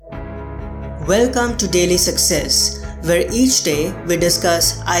Welcome to Daily Success, where each day we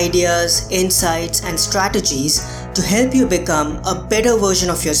discuss ideas, insights, and strategies to help you become a better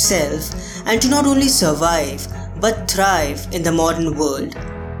version of yourself and to not only survive but thrive in the modern world.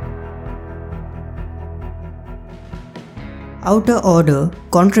 Outer order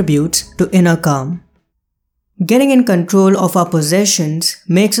contributes to inner calm. Getting in control of our possessions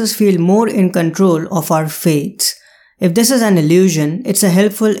makes us feel more in control of our fates. If this is an illusion, it's a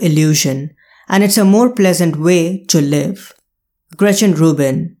helpful illusion, and it's a more pleasant way to live. Gretchen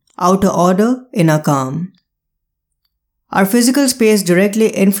Rubin, Outer Order, Inner Calm. Our physical space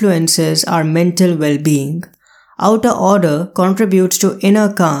directly influences our mental well-being. Outer order contributes to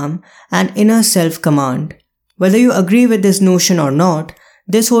inner calm and inner self-command. Whether you agree with this notion or not,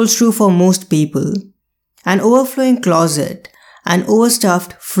 this holds true for most people. An overflowing closet, an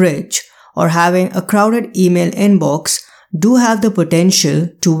overstuffed fridge, or having a crowded email inbox do have the potential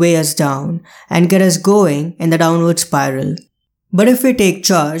to weigh us down and get us going in the downward spiral. But if we take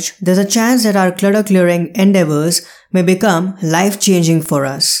charge, there's a chance that our clutter-clearing endeavors may become life-changing for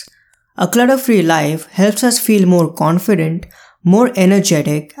us. A clutter-free life helps us feel more confident, more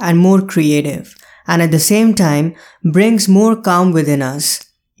energetic, and more creative, and at the same time brings more calm within us.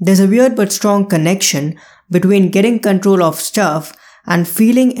 There's a weird but strong connection between getting control of stuff and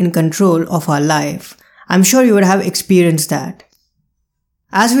feeling in control of our life. I'm sure you would have experienced that.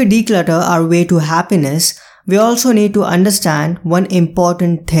 As we declutter our way to happiness, we also need to understand one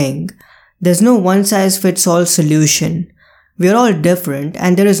important thing. There's no one-size-fits-all solution. We're all different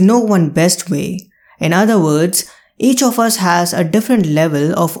and there is no one best way. In other words, each of us has a different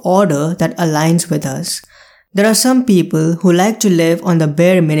level of order that aligns with us. There are some people who like to live on the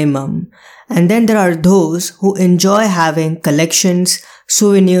bare minimum, and then there are those who enjoy having collections,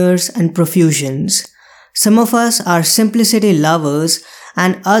 souvenirs, and profusions. Some of us are simplicity lovers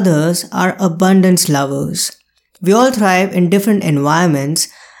and others are abundance lovers. We all thrive in different environments,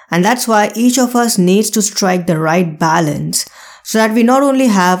 and that's why each of us needs to strike the right balance so that we not only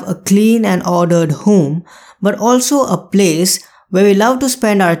have a clean and ordered home, but also a place where we love to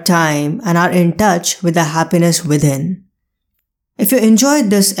spend our time and are in touch with the happiness within. If you enjoyed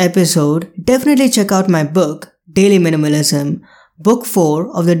this episode, definitely check out my book, Daily Minimalism, Book 4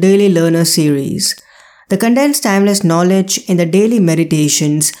 of the Daily Learner series. The condensed timeless knowledge in the daily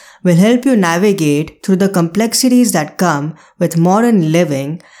meditations will help you navigate through the complexities that come with modern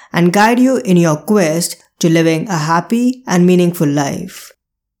living and guide you in your quest to living a happy and meaningful life.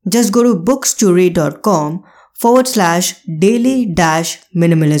 Just go to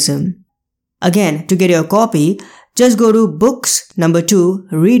books2read.com/daily-minimalism. Again, to get your copy, just go to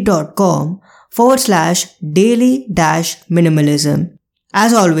books2read.com/daily-minimalism.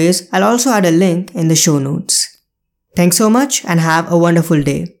 As always, I'll also add a link in the show notes. Thanks so much and have a wonderful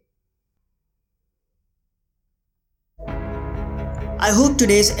day. I hope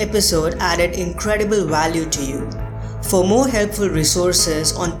today's episode added incredible value to you. For more helpful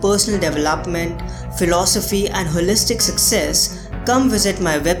resources on personal development, philosophy, and holistic success, come visit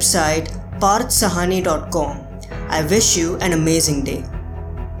my website parthsahani.com. I wish you an amazing day.